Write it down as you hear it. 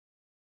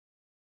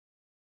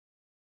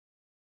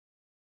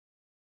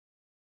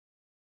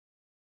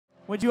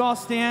Would you all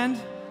stand?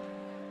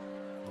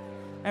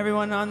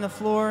 Everyone on the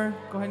floor,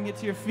 go ahead and get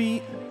to your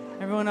feet.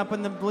 Everyone up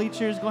in the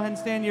bleachers, go ahead and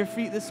stand to your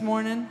feet this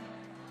morning.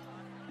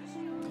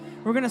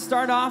 We're going to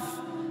start off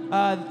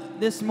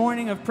this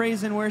morning of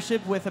praise and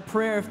worship with a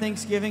prayer of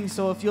thanksgiving.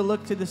 So if you'll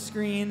look to the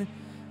screen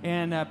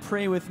and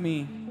pray with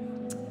me.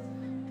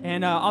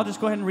 And I'll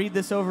just go ahead and read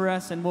this over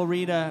us, and we'll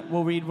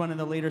read one of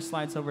the later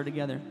slides over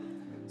together.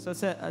 So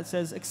it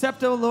says,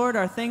 "Accept, O Lord,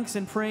 our thanks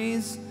and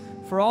praise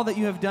for all that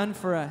you have done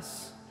for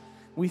us.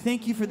 We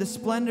thank you for the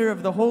splendor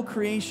of the whole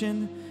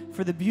creation,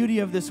 for the beauty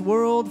of this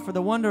world, for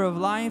the wonder of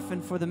life,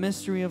 and for the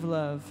mystery of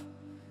love.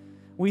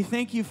 We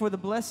thank you for the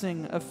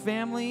blessing of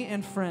family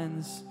and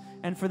friends,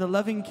 and for the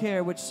loving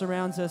care which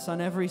surrounds us on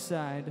every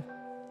side.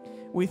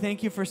 We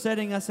thank you for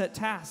setting us at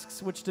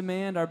tasks which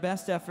demand our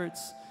best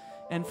efforts,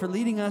 and for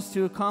leading us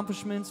to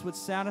accomplishments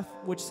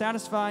which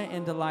satisfy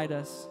and delight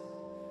us.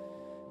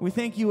 We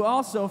thank you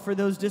also for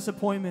those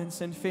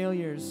disappointments and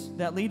failures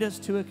that lead us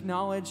to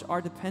acknowledge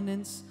our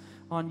dependence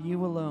on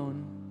you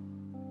alone.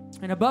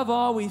 And above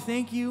all, we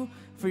thank you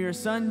for your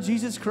Son,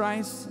 Jesus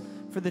Christ,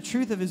 for the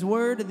truth of his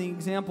word and the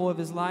example of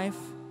his life,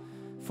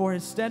 for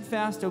his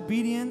steadfast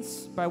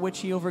obedience by which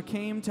he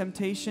overcame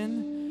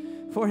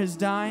temptation, for his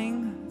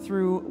dying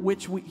through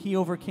which he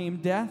overcame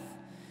death,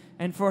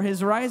 and for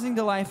his rising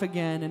to life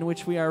again, in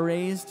which we are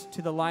raised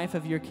to the life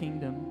of your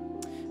kingdom."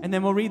 And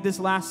then we'll read this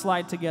last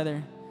slide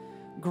together.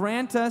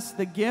 "Grant us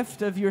the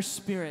gift of your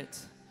Spirit,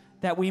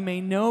 that we may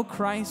know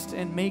Christ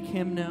and make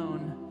him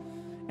known.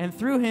 And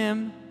through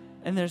him,"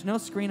 and there's no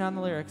screen on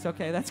the lyrics.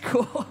 Okay, that's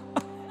cool.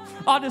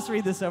 I'll just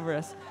read this over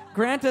us.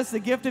 "Grant us the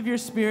gift of your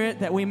Spirit,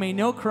 that we may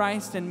know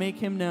Christ and make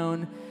him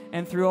known,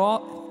 and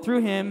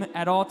through him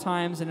at all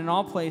times and in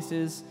all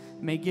places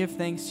may give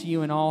thanks to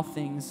you in all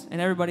things."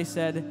 And everybody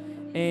said,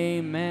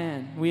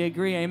 amen. We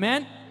agree,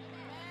 amen?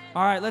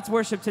 All right, let's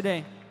worship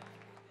today.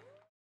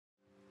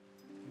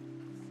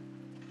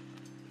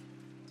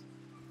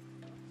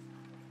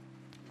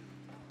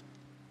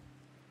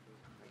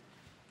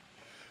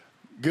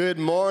 Good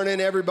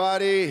morning,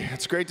 everybody.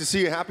 It's great to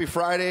see you. Happy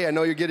Friday. I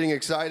know you're getting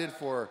excited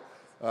for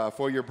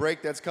your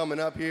break that's coming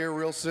up here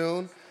real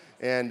soon.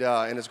 And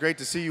it's great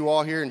to see you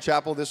all here in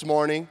chapel this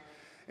morning.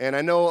 And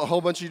I know a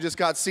whole bunch of you just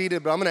got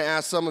seated, but I'm going to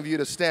ask some of you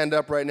to stand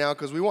up right now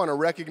because we want to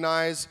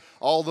recognize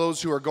all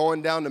those who are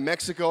going down to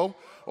Mexico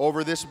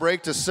over this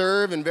break to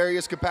serve in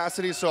various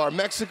capacities. So our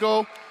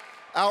Mexico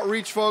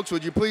outreach folks,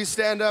 would you please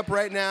stand up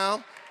right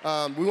now?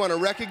 We want to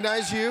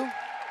recognize you.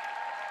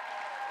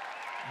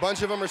 A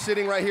bunch of them are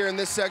sitting right here in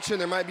this section.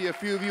 There might be a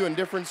few of you in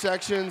different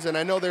sections, and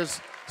I know there's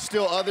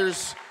still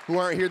others who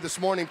aren't here this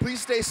morning.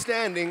 Please stay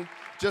standing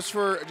just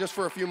for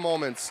a few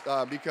moments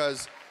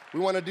because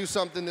we want to do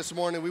something this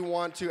morning. We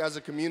want to, as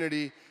a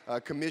community,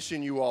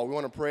 commission you all. We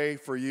want to pray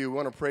for you. We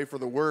want to pray for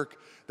the work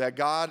that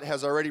God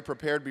has already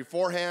prepared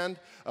beforehand,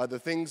 the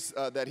things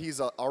that he's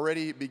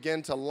already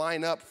begun to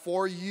line up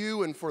for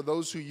you and for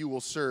those who you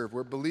will serve.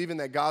 We're believing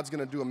that God's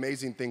going to do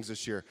amazing things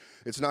this year.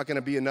 It's not going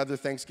to be another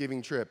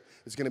Thanksgiving trip.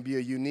 It's going to be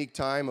a unique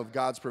time of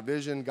God's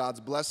provision,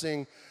 God's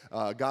blessing,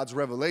 God's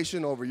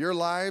revelation over your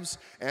lives,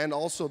 and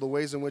also the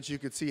ways in which you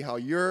could see how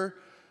your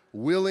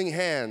willing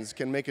hands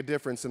can make a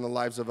difference in the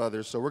lives of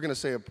others. So we're going to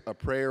say a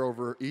prayer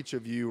over each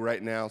of you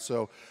right now.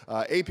 So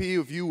APU,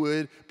 if you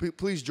would,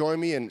 please join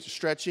me in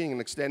stretching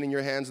and extending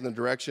your hands in the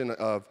direction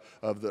of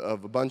a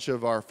bunch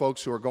of our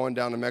folks who are going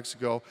down to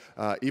Mexico,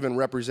 even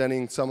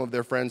representing some of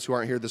their friends who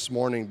aren't here this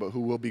morning, but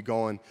who will be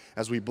going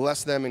as we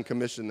bless them and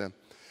commission them.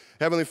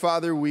 Heavenly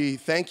Father, we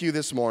thank you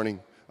this morning.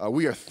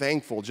 We are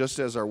thankful, just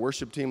as our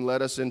worship team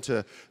led us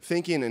into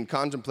thinking and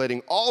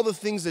contemplating all the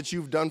things that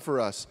you've done for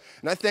us.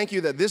 And I thank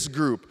you that this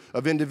group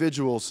of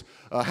individuals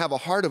have a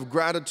heart of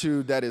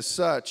gratitude that is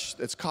such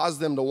that's caused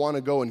them to want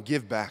to go and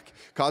give back,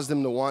 caused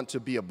them to want to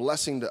be a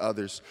blessing to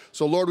others.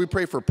 So, Lord, we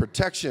pray for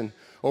protection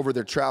over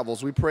their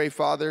travels. We pray,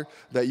 Father,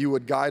 that you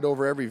would guide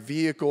over every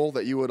vehicle,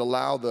 that you would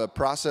allow the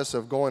process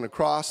of going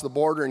across the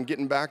border and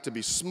getting back to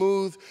be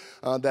smooth,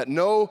 that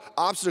no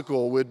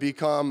obstacle would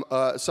become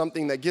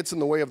something that gets in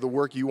the way of the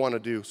work you want to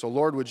do. So,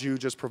 Lord, would you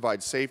just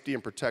provide safety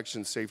and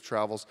protection, safe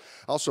travels.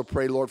 I also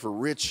pray, Lord, for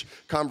rich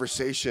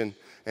conversation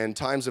and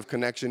times of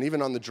connection,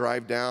 even on the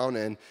drive down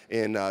and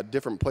in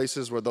different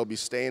places where they'll be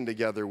staying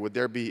together. Would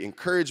there be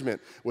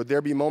encouragement? Would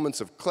there be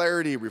moments of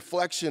clarity,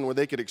 reflection, where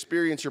they could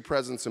experience your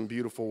presence in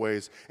beautiful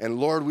ways? And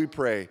Lord, we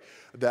pray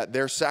that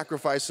their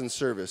sacrifice and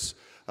service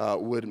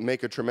would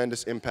make a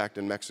tremendous impact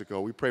in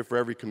Mexico. We pray for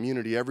every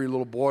community, every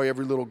little boy,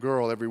 every little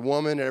girl, every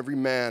woman, every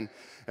man,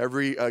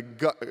 every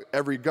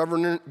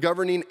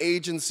governing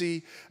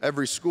agency,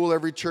 every school,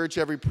 every church,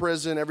 every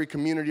prison, every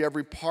community,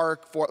 every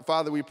park.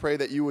 Father, we pray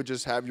that you would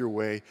just have your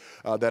way,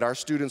 that our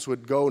students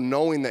would go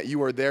knowing that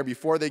you are there.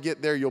 Before they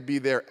get there, you'll be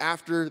there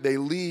after they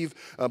leave,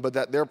 but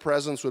that their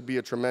presence would be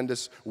a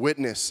tremendous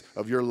witness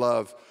of your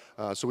love.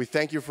 So we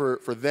thank you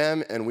for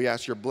them, and we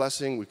ask your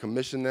blessing. We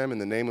commission them in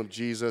the name of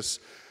Jesus.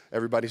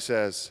 Everybody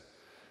says,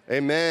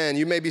 amen.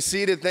 You may be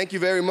seated. Thank you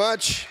very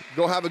much.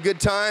 Go have a good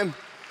time.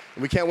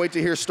 And we can't wait to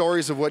hear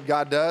stories of what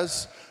God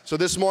does. So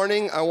this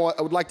morning, I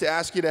would like to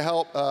ask you to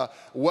help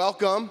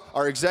welcome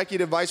our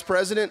Executive Vice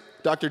President,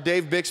 Dr.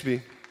 Dave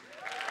Bixby.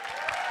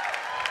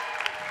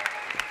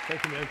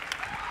 Thank you, man.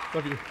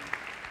 Love you.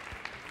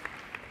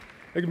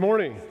 Hey, good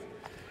morning.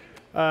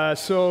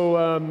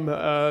 Mexicali,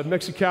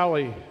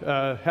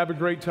 have a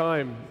great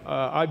time.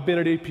 I've been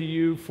at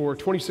APU for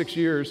 26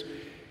 years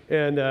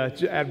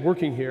and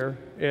working here,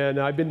 and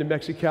I've been to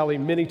Mexicali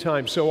many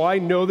times. So I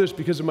know this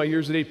because of my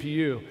years at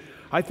APU.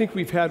 I think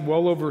we've had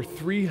well over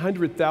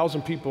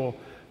 300,000 people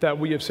that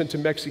we have sent to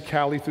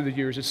Mexicali through the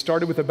years. It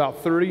started with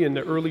about 30 in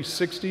the early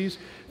 60s,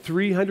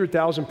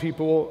 300,000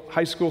 people,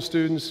 high school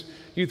students,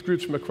 youth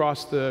groups from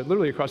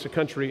literally across the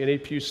country, and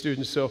APU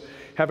students, so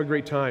have a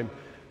great time.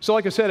 So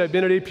like I said, I've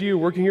been at APU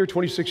working here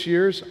 26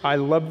 years. I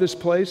love this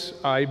place.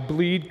 I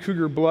bleed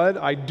Cougar blood.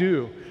 I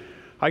do.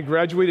 I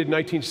graduated in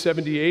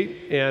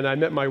 1978, and I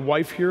met my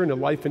wife here in the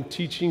Life and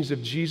Teachings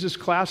of Jesus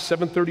class,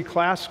 7:30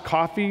 class,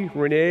 coffee,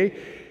 Renee,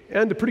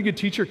 and a pretty good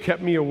teacher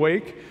kept me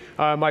awake.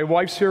 My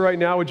wife's here right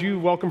now. Would you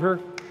welcome her?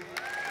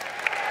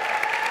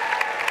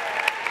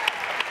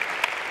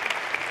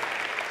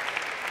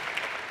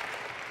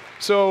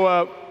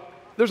 So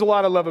there's a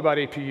lot I love about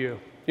APU.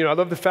 You know, I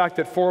love the fact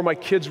that 4 of my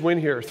kids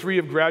went here. 3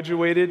 have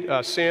graduated.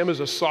 Sam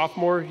is a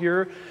sophomore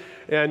here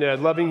and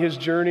loving his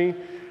journey.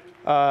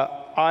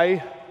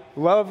 I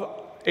love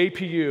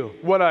APU.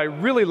 What I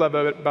really love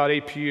about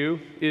APU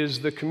is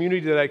the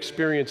community that I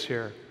experience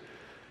here.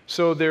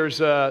 So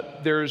there's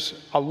a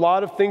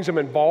lot of things I'm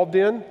involved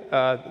in,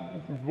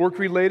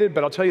 work-related,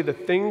 but I'll tell you the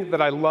thing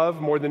that I love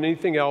more than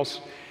anything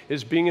else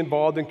is being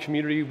involved in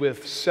community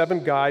with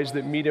 7 guys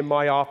that meet in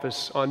my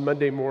office on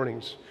Monday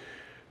mornings.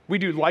 We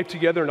do life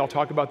together, and I'll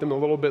talk about them a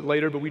little bit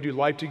later, but we do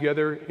life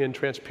together in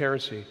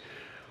transparency.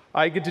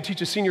 I get to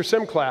teach a senior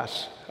SEM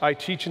class. I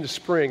teach in the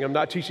spring. I'm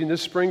not teaching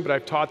this spring, but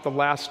I've taught the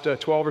last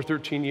 12 or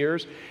 13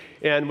 years.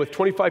 And with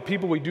 25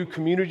 people, we do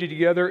community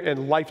together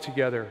and life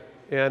together.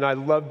 And I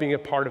love being a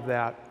part of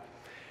that.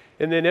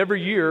 And then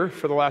every year,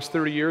 for the last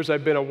 30 years,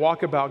 I've been a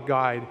walkabout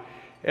guide.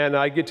 And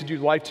I get to do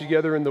life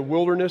together in the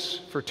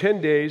wilderness for 10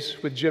 days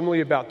with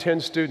generally about 10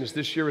 students.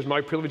 This year was my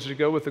privilege to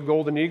go with the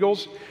Golden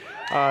Eagles.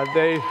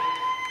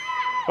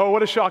 Oh,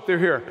 what a shock, they're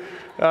here.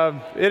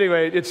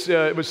 Anyway,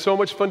 it was so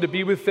much fun to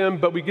be with them,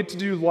 but we get to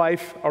do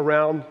life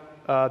around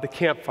the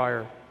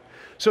campfire.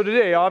 So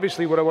today,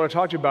 obviously, what I want to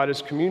talk to you about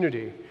is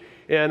community.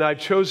 And I've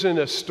chosen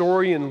a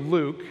story in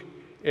Luke,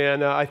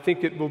 and I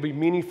think it will be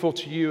meaningful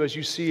to you as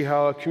you see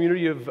how a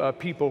community of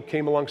people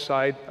came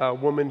alongside a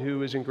woman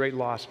who is in great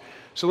loss.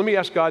 So let me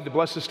ask God to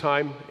bless this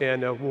time,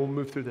 and we'll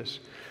move through this.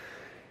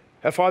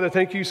 Father,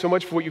 thank you so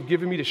much for what you've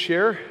given me to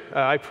share.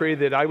 I pray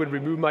that I would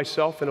remove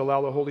myself and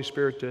allow the Holy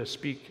Spirit to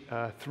speak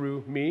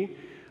through me.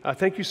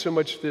 Thank you so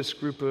much for this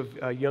group of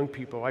young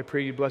people. I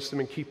pray you bless them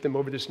and keep them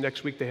over this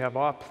next week they have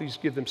off. Please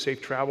give them safe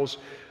travels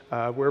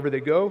wherever they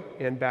go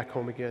and back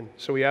home again.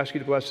 So we ask you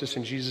to bless us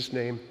in Jesus'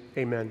 name.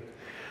 Amen.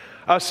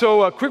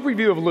 So a quick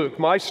review of Luke.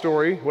 My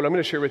story, what I'm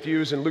going to share with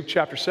you is in Luke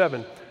chapter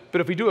 7.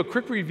 But if we do a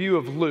quick review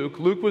of Luke,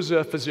 Luke was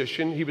a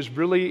physician. He was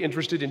really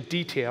interested in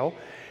detail.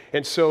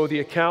 And so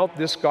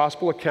this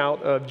gospel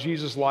account of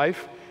Jesus'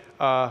 life,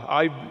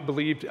 I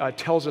believe,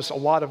 tells us a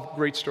lot of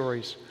great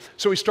stories.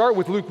 So we start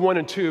with Luke 1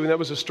 and 2, and that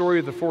was the story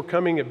of the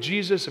forecoming of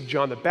Jesus, of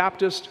John the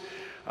Baptist.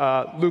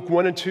 Luke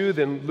 1 and 2,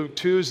 then Luke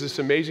 2 is this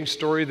amazing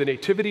story of the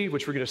Nativity,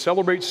 which we're going to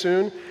celebrate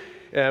soon.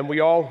 And we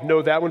all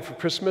know that one from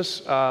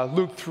Christmas.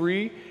 Luke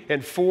 3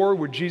 and 4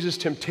 were Jesus'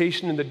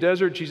 temptation in the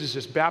desert. Jesus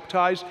is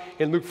baptized.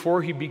 In Luke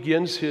 4, he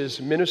begins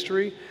his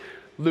ministry.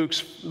 Luke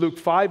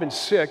 5 and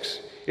 6,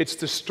 it's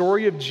the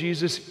story of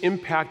Jesus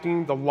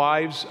impacting the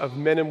lives of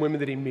men and women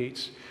that he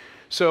meets.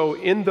 So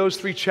in those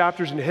 3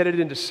 chapters and headed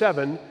into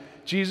 7,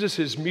 Jesus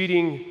is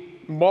meeting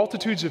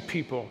multitudes of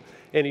people,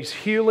 and he's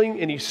healing,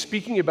 and he's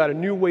speaking about a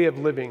new way of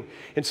living.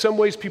 In some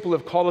ways, people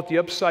have called it the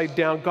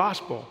upside-down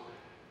gospel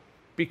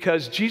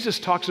because Jesus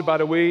talks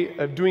about a way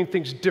of doing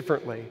things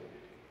differently,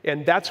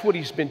 and that's what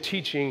he's been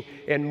teaching,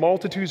 and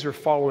multitudes are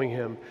following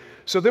him.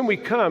 So then we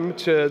come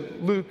to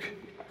Luke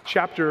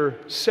chapter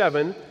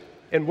 7,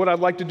 and what I'd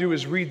like to do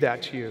is read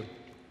that to you.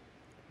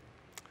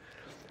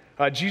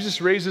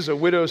 Jesus raises a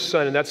widow's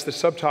son, and that's the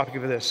subtopic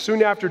of this.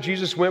 Soon after,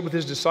 Jesus went with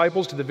his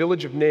disciples to the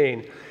village of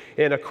Nain,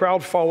 and a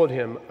crowd followed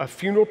him. A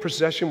funeral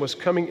procession was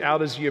coming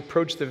out as he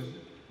approached the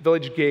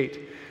village gate.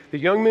 The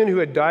young man who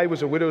had died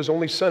was a widow's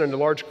only son, and a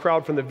large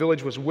crowd from the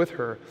village was with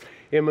her.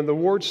 And when the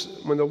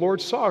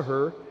Lord saw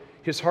her,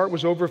 his heart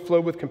was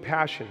overflowed with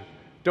compassion.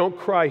 "Don't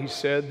cry," he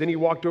said. Then he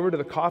walked over to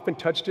the coffin,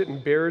 touched it,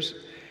 and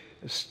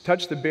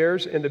touched the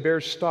bears, and the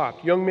bears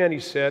stopped. "Young man," he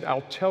said,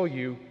 "I'll tell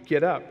you,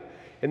 get up."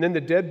 And then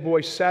the dead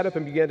boy sat up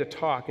and began to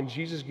talk, and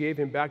Jesus gave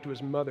him back to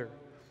his mother.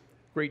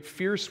 Great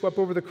fear swept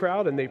over the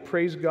crowd, and they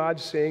praised God,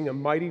 saying, "A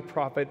mighty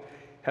prophet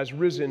has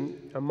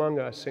risen among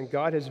us, and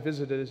God has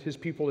visited his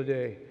people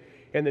today."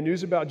 And the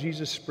news about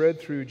Jesus spread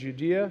through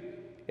Judea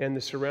and the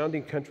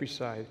surrounding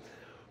countryside.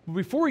 But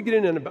before we get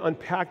in and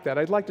unpack that,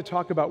 I'd like to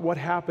talk about what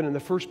happened in the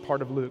first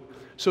part of Luke.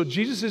 So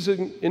Jesus is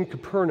in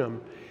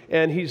Capernaum,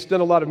 and he's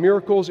done a lot of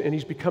miracles, and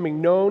he's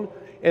becoming known,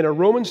 and a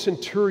Roman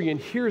centurion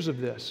hears of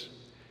this.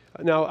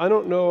 Now, I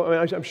don't know,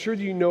 I'm sure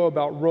you know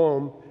about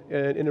Rome,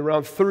 and in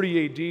around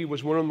 30 AD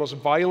was one of the most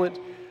violent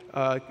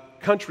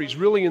countries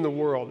really in the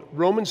world.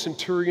 Roman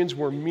centurions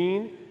were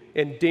mean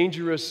and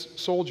dangerous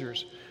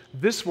soldiers.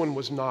 This one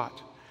was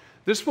not.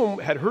 This one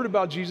had heard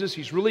about Jesus.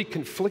 He's really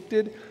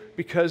conflicted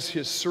because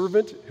his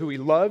servant, who he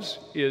loves,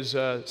 is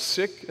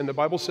sick, and the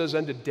Bible says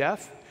unto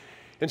death.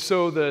 And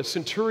so the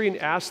centurion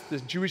asked the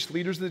Jewish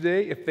leaders of the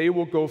day if they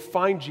will go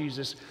find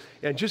Jesus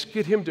and just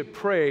get him to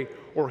pray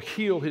or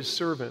heal his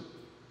servant.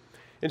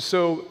 And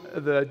so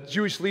the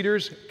Jewish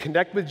leaders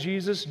connect with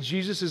Jesus.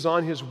 Jesus is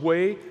on his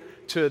way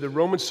to the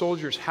Roman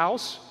soldier's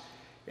house,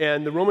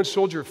 and the Roman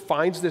soldier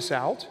finds this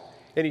out,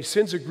 and he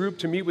sends a group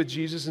to meet with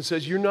Jesus and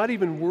says, I'm not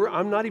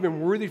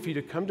even worthy for you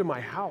to come to my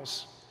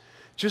house.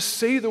 Just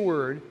say the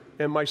word,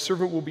 and my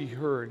servant will be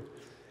heard.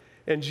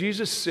 And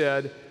Jesus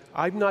said,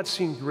 I've not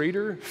seen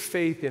greater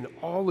faith in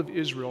all of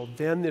Israel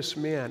than this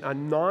man, a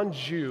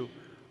non-Jew,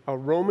 a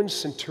Roman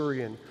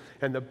centurion.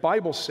 And the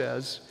Bible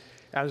says,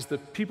 as the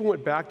people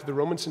went back to the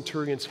Roman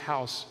centurion's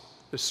house,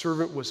 the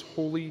servant was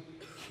wholly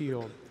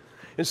healed.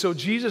 And so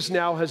Jesus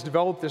now has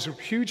developed this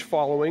huge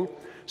following.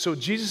 So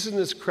Jesus and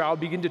this crowd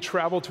begin to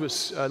travel to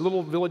a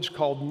little village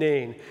called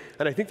Nain.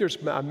 And I think there's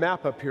a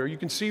map up here. You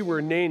can see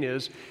where Nain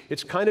is.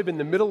 It's kind of in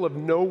the middle of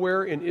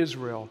nowhere in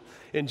Israel.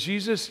 And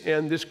Jesus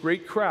and this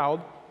great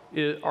crowd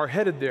are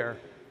headed there.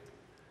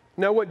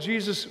 Now, what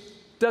Jesus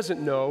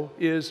doesn't know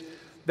is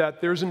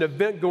that there's an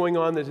event going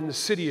on in the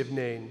city of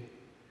Nain.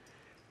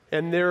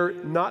 And they're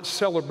not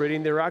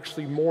celebrating, they're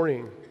actually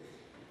mourning.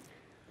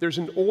 There's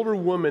an older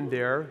woman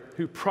there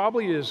who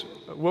probably is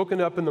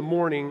woken up in the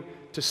morning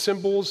to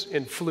cymbals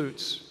and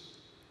flutes.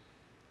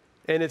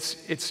 And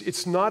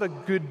it's not a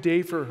good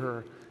day for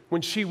her.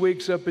 When she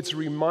wakes up, it's a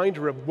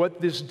reminder of what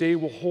this day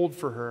will hold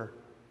for her.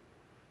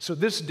 So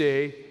this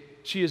day,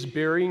 she is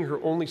burying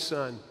her only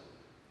son.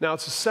 Now,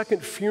 it's the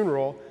second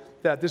funeral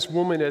that this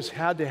woman has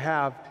had to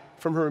have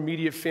from her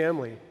immediate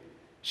family.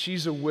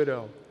 She's a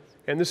widow,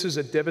 and this is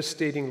a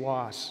devastating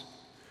loss.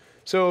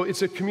 So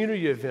it's a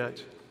community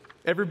event.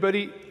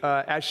 Everybody,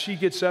 as she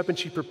gets up and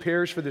she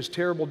prepares for this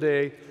terrible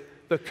day,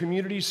 the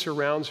community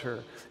surrounds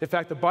her. In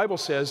fact, the Bible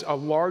says a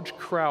large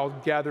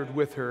crowd gathered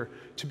with her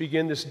to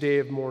begin this day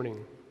of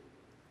mourning.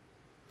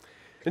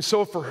 And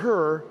so for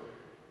her,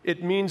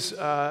 it means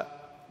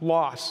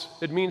loss.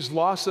 It means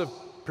loss of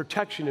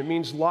protection. It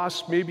means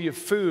loss maybe of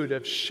food,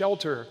 of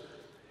shelter,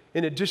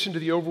 in addition to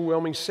the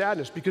overwhelming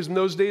sadness. Because in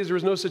those days, there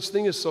was no such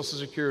thing as Social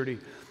Security.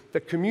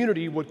 The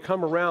community would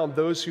come around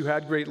those who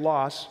had great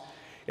loss,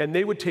 and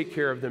they would take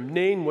care of them.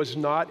 Nain was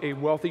not a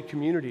wealthy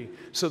community.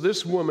 So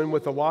this woman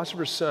with the loss of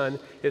her son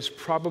is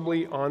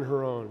probably on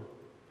her own.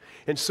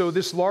 And so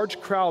this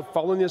large crowd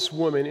following this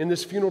woman in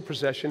this funeral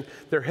procession,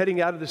 they're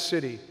heading out of the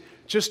city,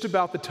 just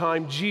about the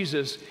time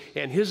Jesus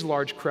and his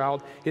large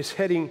crowd is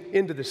heading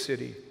into the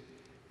city.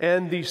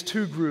 And these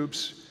two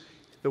groups,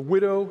 the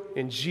widow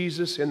and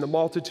Jesus and the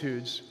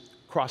multitudes,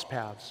 cross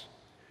paths.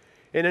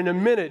 And in a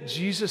minute,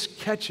 Jesus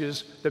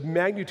catches the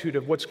magnitude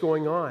of what's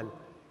going on.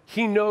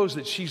 He knows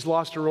that she's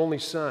lost her only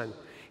son,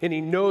 and he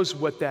knows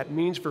what that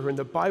means for her. And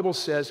the Bible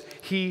says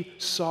he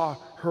saw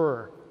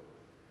her.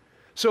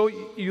 So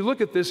you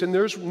look at this, and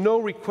there's no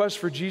request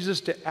for Jesus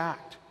to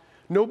act.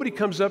 Nobody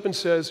comes up and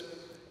says,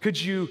 could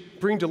you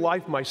bring to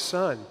life my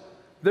son?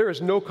 There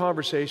is no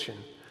conversation.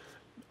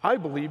 I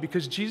believe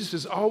because Jesus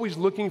is always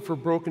looking for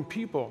broken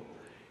people.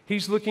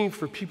 He's looking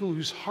for people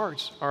whose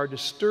hearts are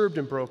disturbed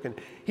and broken.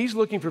 He's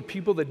looking for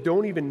people that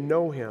don't even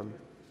know him.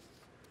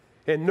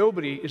 And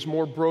nobody is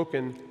more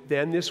broken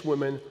than this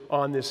woman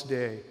on this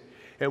day.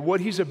 And what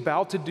he's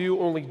about to do,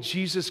 only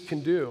Jesus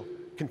can do.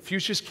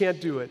 Confucius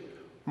can't do it.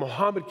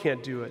 Muhammad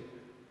can't do it.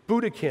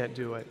 Buddha can't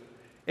do it.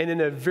 And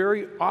in a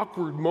very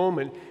awkward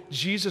moment,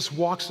 Jesus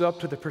walks up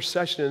to the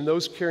procession and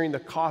those carrying the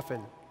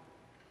coffin.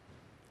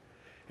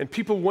 And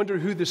people wonder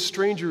who this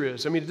stranger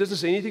is. I mean, it doesn't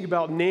say anything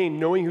about Nain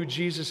knowing who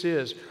Jesus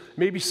is.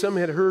 Maybe some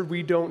had heard,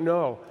 we don't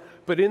know.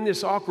 But in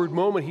this awkward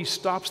moment, he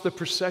stops the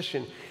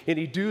procession and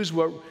he does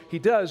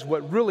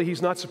what really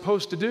he's not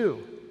supposed to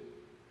do.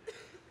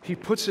 He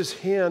puts his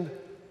hand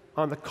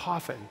on the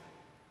coffin.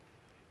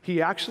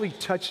 He actually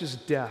touches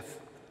death.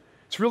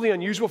 It's really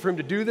unusual for him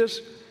to do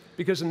this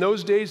because in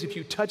those days, if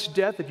you touched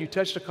death, if you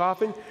touched a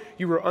coffin,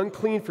 you were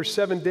unclean for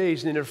 7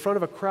 days. And in front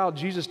of a crowd,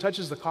 Jesus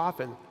touches the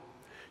coffin.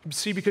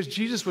 See, because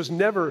Jesus was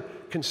never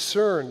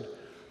concerned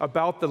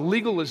about the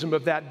legalism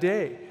of that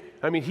day.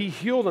 I mean, he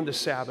healed on the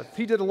Sabbath.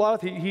 He did a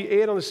lot. He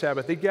ate on the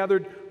Sabbath. They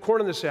gathered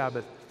corn on the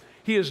Sabbath.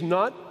 He is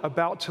not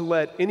about to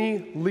let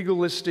any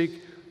legalistic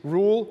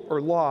rule or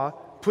law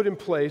put in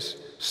place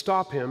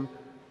stop him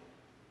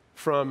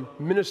from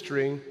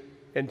ministering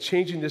and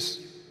changing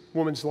this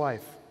woman's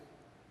life.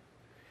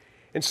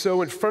 And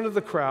so in front of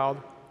the crowd,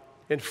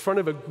 in front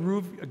of a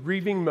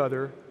grieving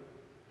mother,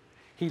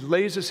 he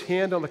lays his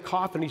hand on the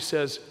coffin. He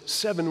says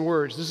 7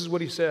 words. This is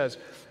what he says.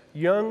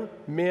 "Young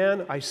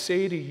man, I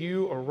say to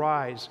you,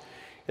 arise."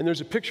 And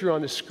there's a picture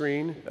on the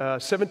screen,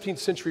 17th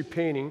century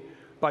painting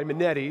by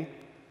Manetti,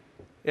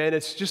 and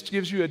it just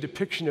gives you a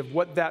depiction of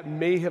what that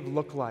may have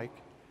looked like.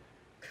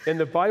 And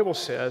the Bible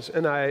says,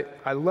 and I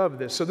love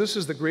this, so this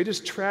is the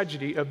greatest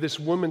tragedy of this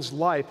woman's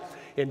life,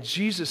 and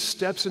Jesus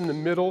steps in the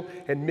middle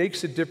and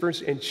makes a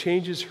difference and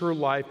changes her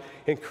life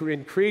and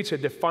creates a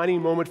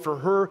defining moment for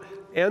her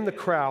and the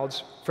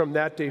crowds from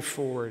that day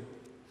forward.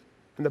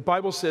 And the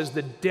Bible says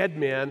the dead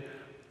man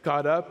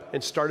got up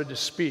and started to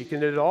speak.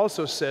 And it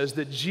also says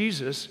that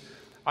Jesus,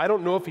 I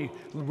don't know if he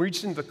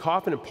reached into the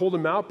coffin and pulled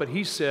him out, but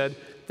he said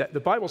that the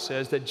Bible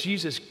says that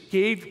Jesus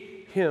gave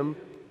him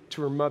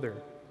to her mother.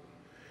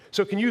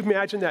 So can you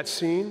imagine that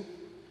scene?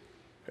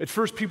 At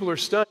first, people are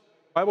stunned.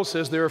 The Bible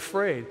says they're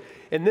afraid.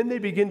 And then they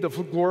begin to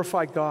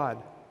glorify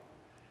God.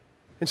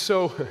 And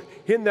so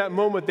in that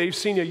moment, they've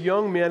seen a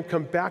young man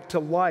come back to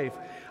life.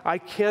 I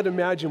can't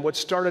imagine what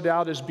started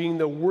out as being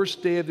the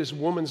worst day of this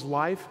woman's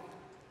life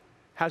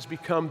has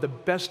become the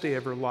best day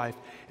of her life.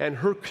 And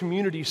her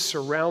community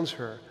surrounds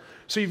her.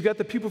 So you've got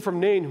the people from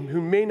Nain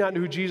who may not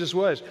know who Jesus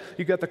was.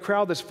 You've got the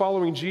crowd that's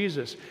following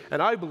Jesus.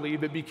 And I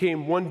believe it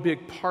became one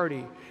big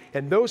party.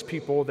 And those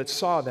people that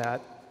saw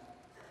that,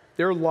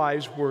 their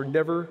lives were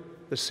never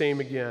the same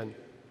again.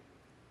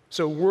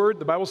 So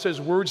the Bible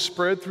says word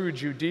spread through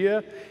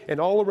Judea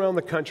and all around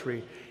the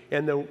country.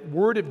 And the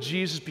word of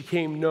Jesus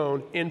became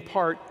known in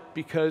part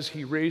because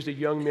he raised a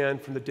young man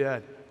from the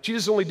dead.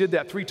 Jesus only did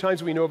that 3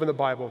 times we know of in the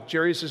Bible: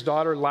 Jairus'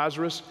 daughter,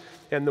 Lazarus,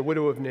 and the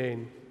widow of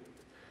Nain.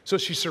 So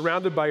she's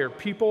surrounded by her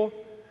people.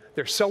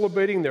 They're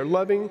celebrating, they're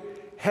loving.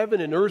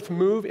 Heaven and earth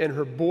move, and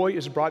her boy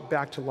is brought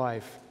back to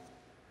life.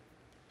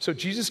 So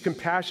Jesus'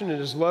 compassion and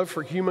his love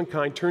for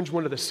humankind turns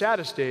one of the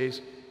saddest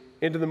days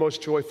into the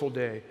most joyful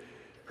day.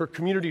 Her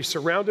community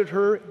surrounded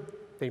her,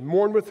 they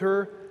mourned with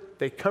her,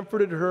 they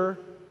comforted her,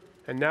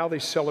 and now they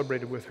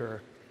celebrated with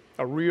her.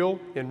 A real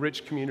and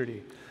rich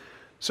community.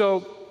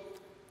 So,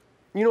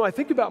 I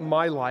think about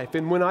my life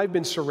and when I've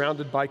been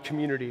surrounded by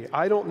community.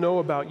 I don't know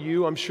about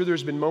you. I'm sure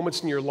there's been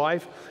moments in your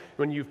life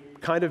when you've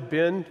kind of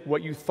been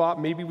what you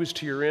thought maybe was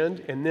to your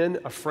end, and then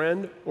a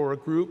friend or a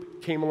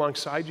group came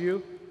alongside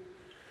you.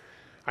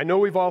 I know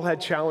we've all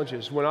had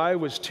challenges. When I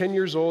was 10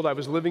 years old, I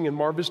was living in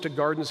Mar Vista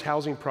Gardens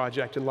housing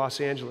project in Los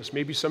Angeles.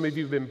 Maybe some of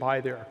you have been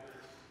by there.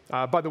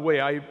 By the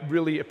way, I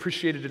really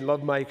appreciated and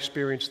loved my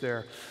experience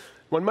there.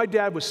 When my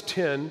dad was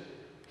 10,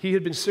 he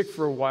had been sick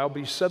for a while, but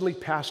he suddenly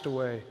passed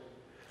away.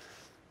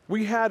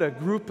 We had a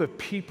group of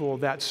people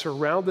that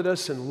surrounded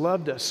us and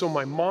loved us, so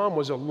my mom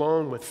was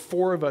alone with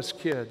 4 of us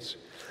kids.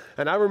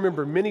 And I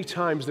remember many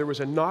times there was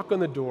a knock on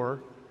the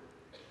door,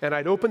 and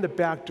I'd open the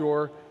back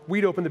door,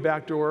 we'd open the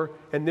back door,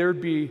 and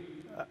there'd be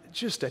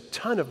just a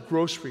ton of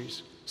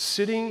groceries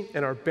sitting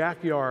in our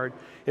backyard,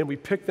 and we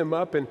picked them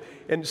up.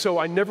 And so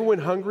I never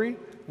went hungry.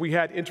 We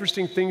had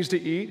interesting things to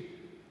eat.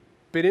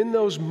 But in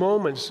those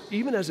moments,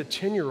 even as a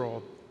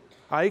 10-year-old,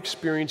 I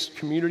experienced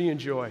community and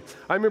joy.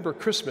 I remember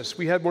Christmas.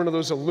 We had one of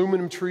those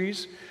aluminum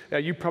trees.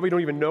 You probably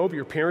don't even know, but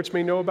your parents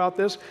may know about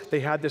this. They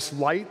had this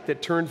light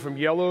that turned from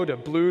yellow to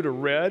blue to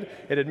red,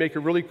 and it'd make a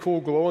really cool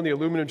glow on the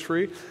aluminum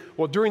tree.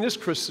 Well, during this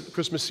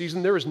Christmas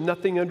season, there was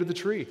nothing under the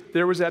tree.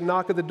 There was that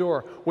knock at the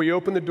door. We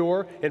opened the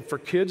door, and for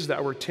kids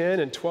that were 10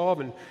 and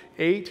 12 and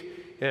 8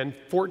 and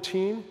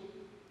 14,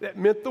 that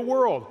meant the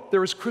world.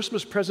 There was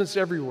Christmas presents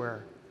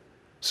everywhere.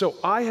 So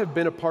I have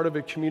been a part of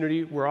a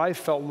community where I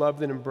felt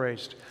loved and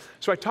embraced.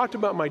 So I talked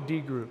about my D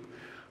group.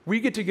 We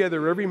get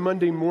together every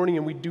Monday morning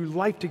and we do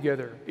life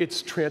together.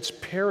 It's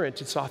transparent,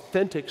 it's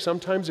authentic,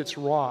 sometimes it's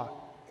raw.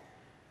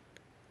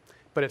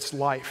 But it's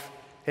life,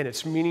 and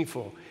it's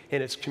meaningful,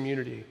 and it's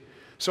community.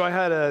 So I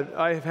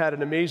have had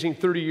an amazing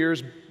 30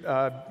 years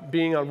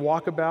being on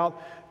Walkabout.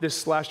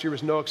 This last year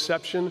was no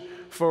exception.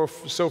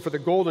 So for the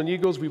Golden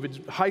Eagles, we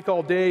would hike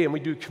all day, and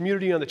we'd do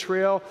community on the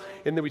trail,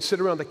 and then we'd sit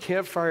around the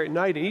campfire at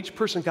night, and each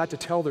person got to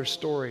tell their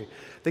story.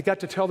 They got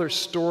to tell their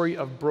story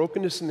of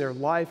brokenness in their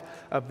life,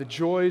 of the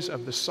joys,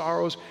 of the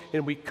sorrows,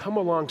 and we come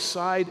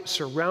alongside,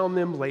 surround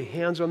them, lay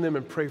hands on them,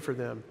 and pray for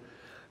them.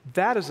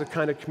 That is the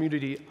kind of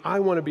community I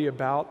want to be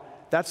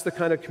about. That's the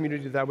kind of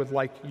community that I would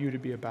like you to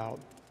be about.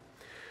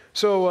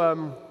 So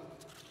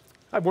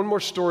I have one more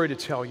story to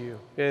tell you,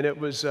 and it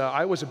was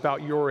I was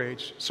about your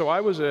age. So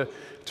I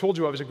told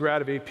you I was a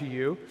grad of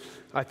APU.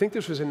 I think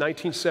this was in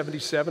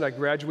 1977. I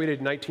graduated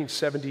in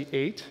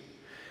 1978.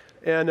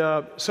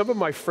 And some of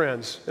my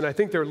friends, and I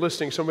think they're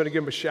listening, so I'm going to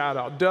give them a shout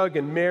out. Doug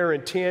and Mare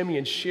and Tammy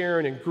and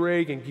Sharon and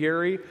Greg and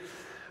Gary.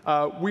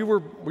 We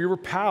were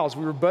pals.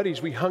 We were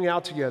buddies. We hung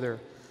out together.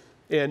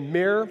 And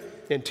Mare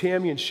and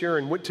Tammy and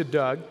Sharon went to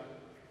Doug.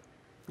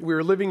 We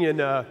were living in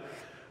the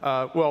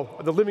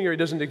living area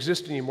doesn't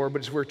exist anymore, but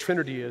it's where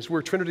Trinity is.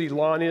 Where Trinity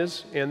Lawn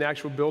is and the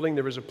actual building,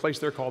 there was a place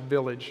there called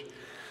Village.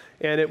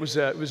 And it was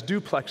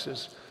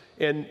duplexes.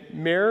 And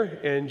Mare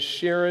and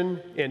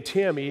Sharon and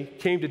Tammy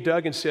came to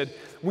Doug and said,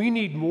 we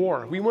need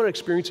more. We want to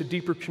experience a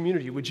deeper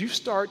community. Would you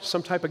start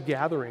some type of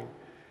gathering?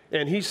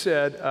 And he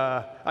said,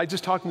 I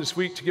just talked to him this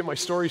week to get my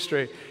story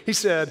straight. He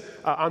said,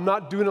 I'm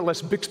not doing it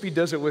unless Bixby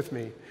does it with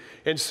me.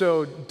 And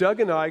so Doug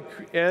and I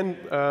and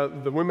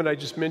the women I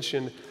just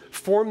mentioned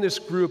formed this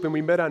group, and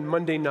we met on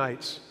Monday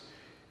nights.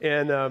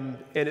 And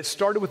it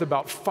started with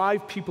about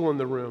 5 people in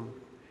the room.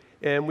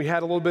 And we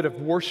had a little bit of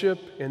worship,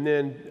 and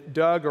then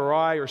Doug or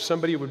I or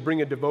somebody would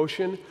bring a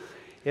devotion.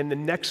 And the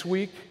next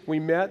week we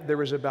met, there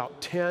was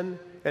about 10.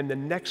 And the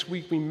next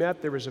week we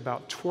met, there was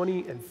about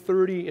 20 and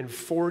 30 and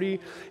 40.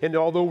 And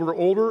although we're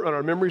older and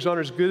our memories aren't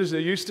as good as they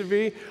used to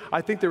be,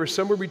 I think there was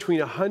somewhere between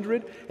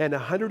 100 and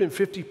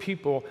 150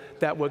 people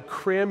that would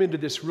cram into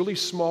this really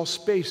small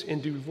space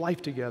and do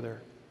life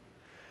together.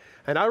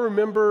 And I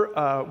remember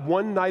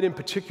one night in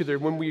particular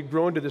when we had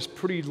grown to this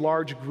pretty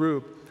large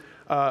group,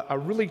 a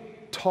really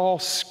tall,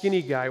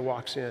 skinny guy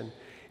walks in.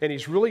 And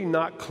he's really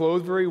not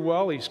clothed very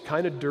well. He's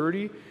kind of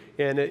dirty.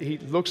 And he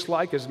looks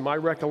like, as my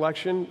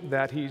recollection,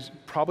 that he's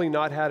probably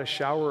not had a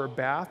shower or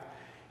bath.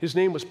 His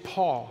name was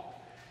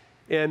Paul.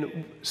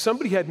 And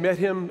somebody had met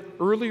him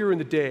earlier in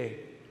the day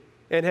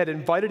and had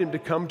invited him to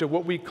come to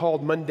what we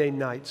called Monday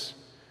nights.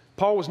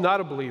 Paul was not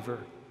a believer.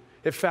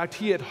 In fact,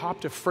 he had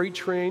hopped a freight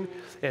train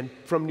and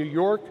from New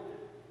York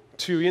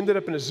to ended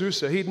up in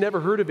Azusa. He'd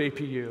never heard of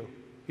APU.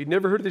 He'd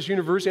never heard of this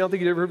university. I don't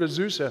think he'd ever heard of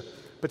Azusa.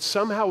 But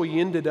somehow he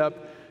ended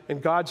up,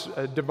 and God's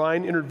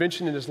divine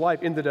intervention in his life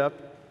ended up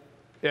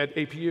at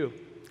APU.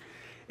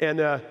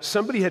 And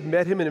somebody had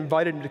met him and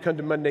invited him to come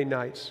to Monday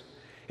nights.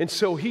 And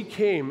so he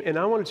came, and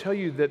I want to tell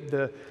you that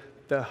the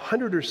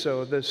 100 or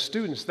so, the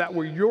students that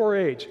were your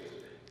age,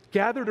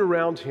 gathered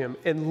around him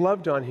and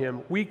loved on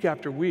him week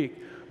after week.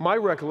 My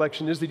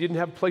recollection is they didn't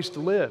have a place to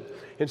live.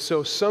 And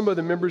so some of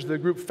the members of the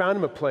group found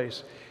him a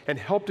place and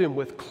helped him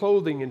with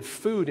clothing and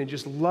food and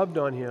just loved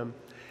on him.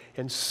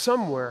 And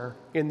somewhere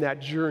in that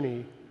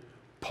journey,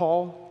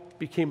 Paul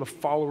became a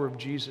follower of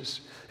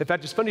Jesus. In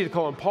fact, it's funny to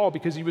call him Paul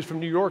because he was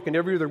from New York, and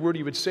every other word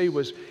he would say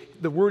was,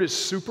 the word is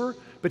super,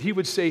 but he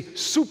would say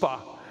supa.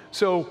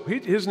 So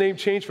his name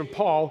changed from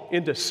Paul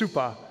into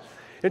Supa.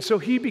 And so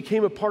he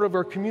became a part of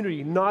our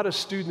community, not a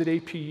student at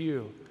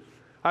APU.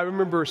 I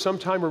remember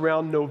sometime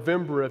around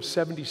November of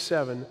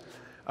 '77,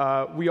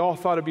 we all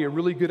thought it'd be a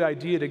really good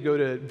idea to go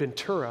to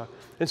Ventura.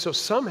 And so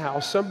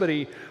somehow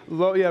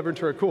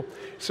Ventura, cool.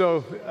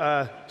 So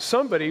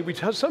we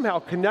somehow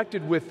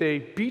connected with a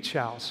beach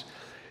house.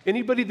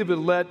 Anybody that would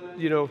let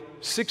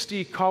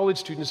 60 college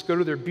students go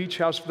to their beach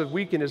house for the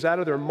weekend is out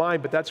of their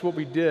mind, but that's what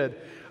we did.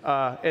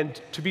 And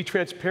to be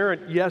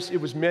transparent, yes, it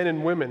was men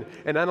and women,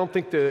 and I don't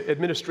think the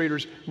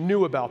administrators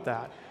knew about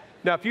that.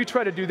 Now, if you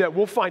try to do that,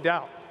 we'll find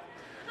out.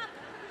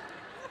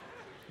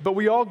 But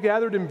we all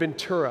gathered in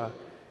Ventura,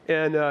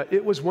 and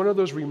it was one of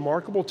those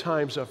remarkable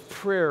times of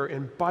prayer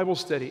and Bible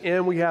study,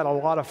 and we had a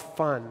lot of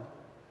fun.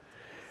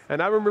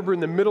 And I remember in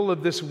the middle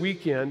of this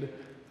weekend,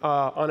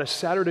 on a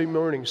Saturday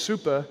morning,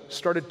 Supa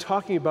started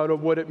talking about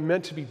what it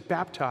meant to be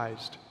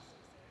baptized.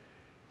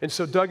 And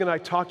so Doug and I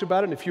talked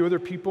about it, and a few other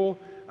people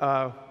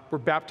were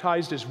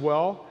baptized as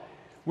well.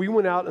 We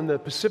went out in the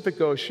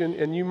Pacific Ocean,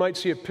 and you might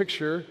see a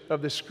picture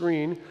of the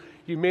screen.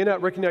 You may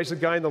not recognize the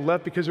guy on the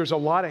left because there's a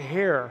lot of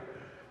hair,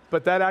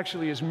 but that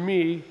actually is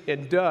me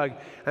and Doug.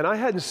 And I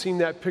hadn't seen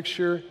that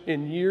picture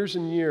in years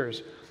and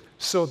years.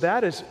 So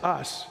that is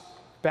us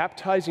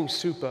baptizing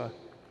Supa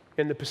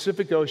in the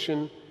Pacific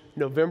Ocean,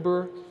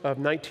 November of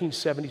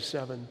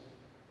 1977.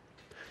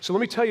 So let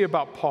me tell you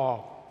about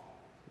Paul.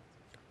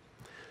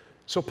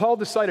 So Paul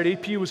decided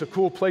APU was a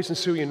cool place, and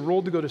so he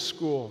enrolled to go to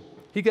school.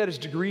 He got his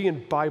degree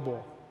in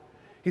Bible.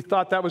 He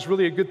thought that was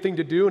really a good thing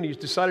to do, and he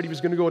decided he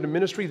was going to go into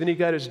ministry. Then he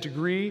got his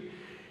degree,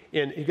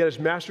 and he got his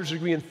master's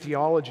degree in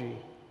theology.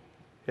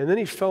 And then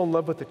he fell in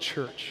love with the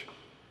church.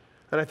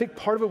 And I think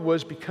part of it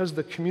was because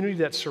the community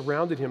that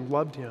surrounded him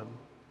loved him.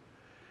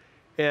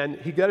 And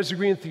he got his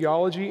degree in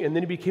theology, and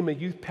then he became a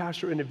youth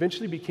pastor and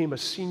eventually became a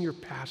senior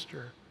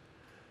pastor.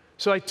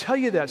 So I tell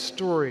you that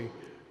story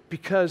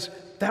because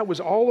that was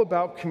all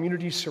about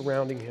community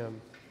surrounding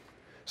him.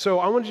 So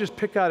I want to just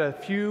pick out a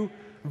few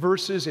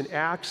verses in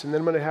Acts, and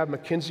then I'm going to have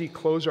Mackenzie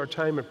close our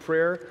time in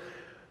prayer.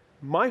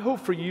 My hope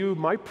for you,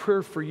 my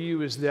prayer for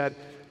you is that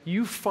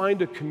you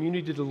find a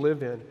community to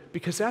live in,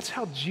 because that's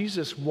how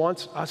Jesus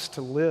wants us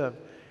to live.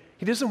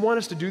 He doesn't want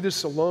us to do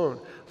this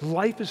alone.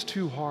 Life is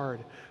too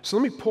hard. So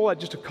let me pull out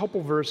just a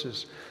couple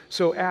verses.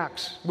 So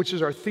Acts, which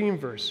is our theme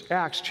verse,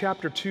 Acts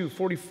chapter 2,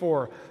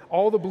 44.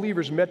 All the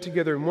believers met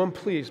together in one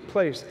place.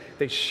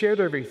 They shared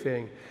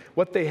everything.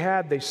 What they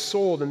had, they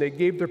sold, and they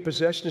gave their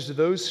possessions to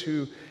those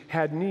who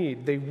had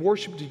need. They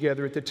worshiped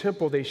together at the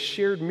temple. They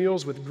shared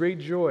meals with great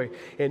joy.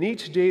 And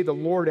each day the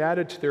Lord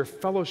added to their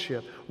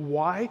fellowship.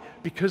 Why?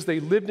 Because they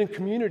lived in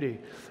community.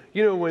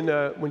 You know,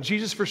 when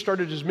Jesus first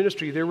started his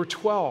ministry, there were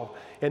 12,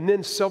 and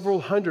then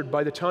several hundred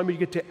by the time you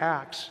get to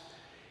Acts.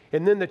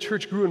 And then the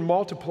church grew and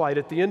multiplied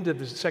at the end of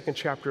the second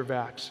chapter of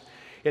Acts.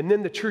 And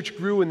then the church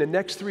grew in the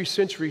next 3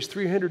 centuries,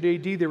 300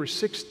 AD, there were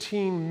 6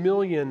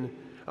 million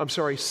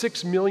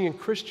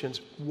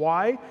Christians.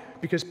 Why?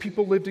 Because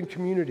people lived in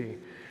community.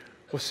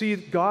 Well, see,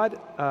 God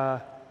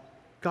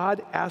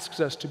God asks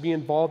us to be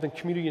involved in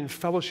community and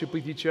fellowship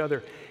with each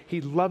other.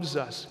 He loves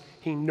us.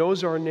 He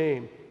knows our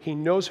name. He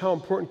knows how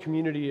important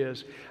community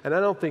is. And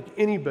I don't think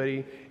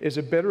anybody is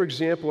a better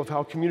example of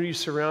how community is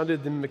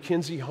surrounded than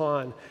Mackenzie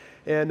Hahn.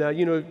 And,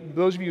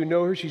 those of you who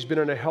know her, she's been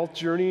on a health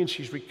journey and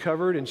she's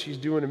recovered and she's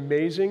doing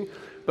amazing.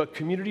 But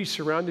community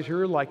surrounded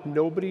her like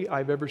nobody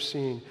I've ever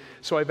seen.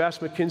 So I've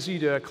asked Mackenzie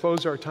to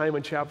close our time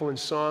in chapel in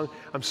song.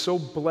 I'm so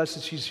blessed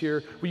that she's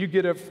here. Will you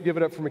give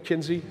it up for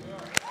Mackenzie?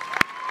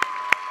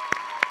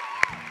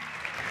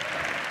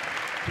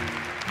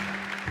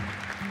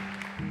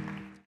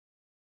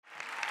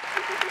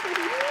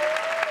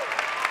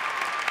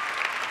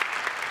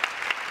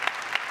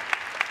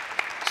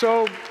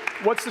 So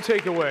what's the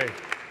takeaway?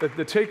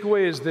 The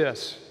takeaway is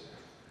this.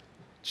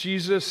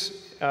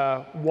 Jesus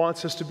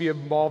wants us to be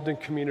involved in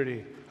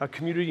community. A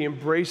community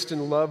embraced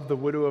and loved the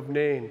widow of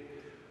Nain.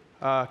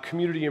 A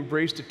community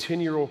embraced a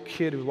 10-year-old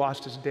kid who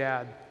lost his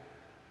dad.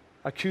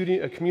 A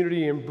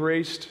community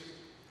embraced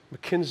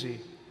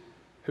Mackenzie,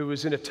 who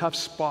was in a tough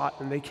spot,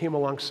 and they came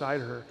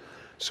alongside her.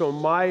 So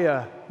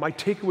my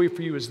takeaway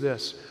for you is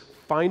this.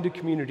 Find a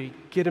community,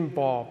 get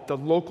involved, the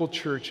local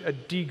church, a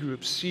D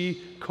group,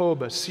 see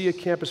COBA, see a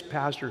campus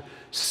pastor,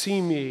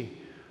 see me,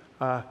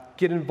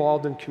 get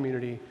involved in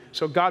community.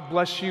 So God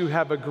bless you,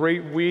 have a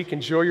great week,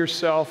 enjoy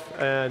yourself,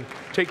 and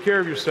take care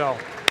of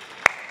yourself.